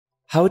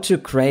How to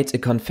create a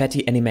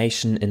confetti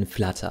animation in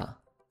Flutter.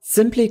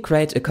 Simply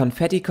create a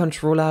confetti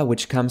controller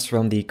which comes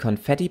from the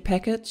Confetti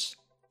package.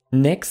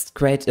 Next,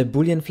 create a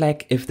boolean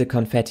flag if the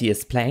confetti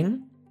is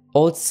playing.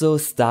 Also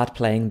start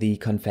playing the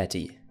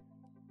confetti.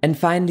 And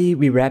finally,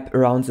 we wrap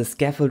around the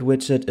scaffold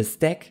widget a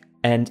stack,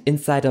 and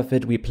inside of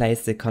it we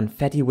place the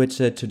confetti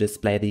widget to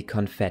display the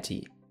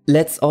confetti.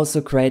 Let's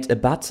also create a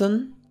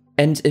button,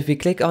 and if we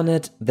click on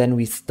it, then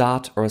we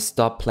start or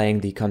stop playing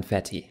the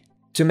confetti.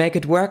 To make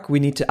it work, we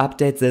need to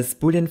update this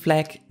boolean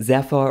flag,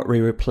 therefore we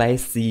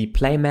replace the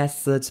play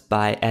method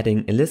by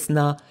adding a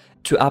listener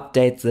to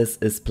update this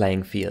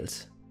isPlaying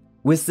field.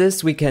 With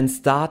this we can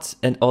start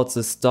and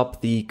also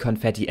stop the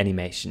confetti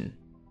animation.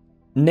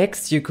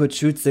 Next, you could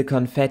shoot the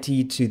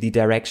confetti to the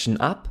direction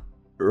up,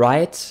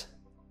 right,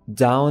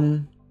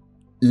 down,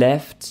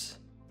 left,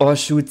 or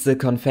shoot the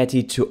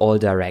confetti to all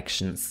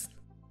directions.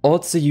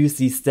 Also use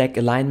the stack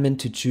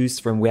alignment to choose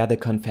from where the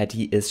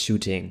confetti is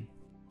shooting.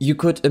 You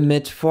could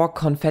emit 4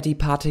 confetti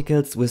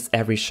particles with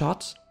every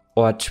shot,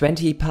 or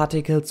 20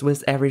 particles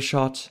with every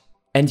shot,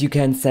 and you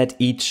can set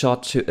each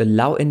shot to a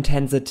low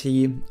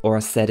intensity or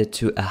set it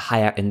to a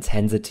higher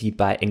intensity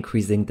by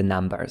increasing the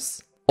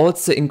numbers.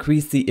 Also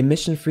increase the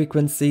emission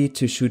frequency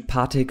to shoot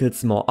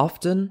particles more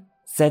often.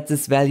 Set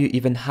this value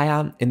even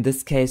higher, in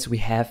this case we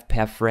have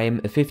per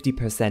frame a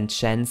 50%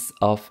 chance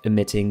of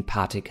emitting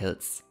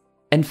particles.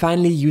 And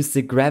finally, use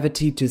the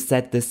gravity to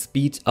set the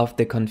speed of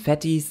the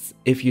confettis.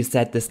 If you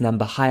set this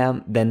number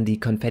higher, then the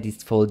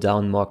confettis fall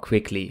down more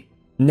quickly.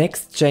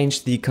 Next,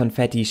 change the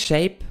confetti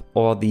shape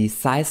or the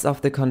size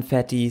of the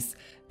confettis,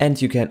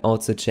 and you can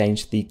also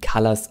change the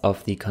colors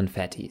of the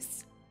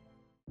confettis.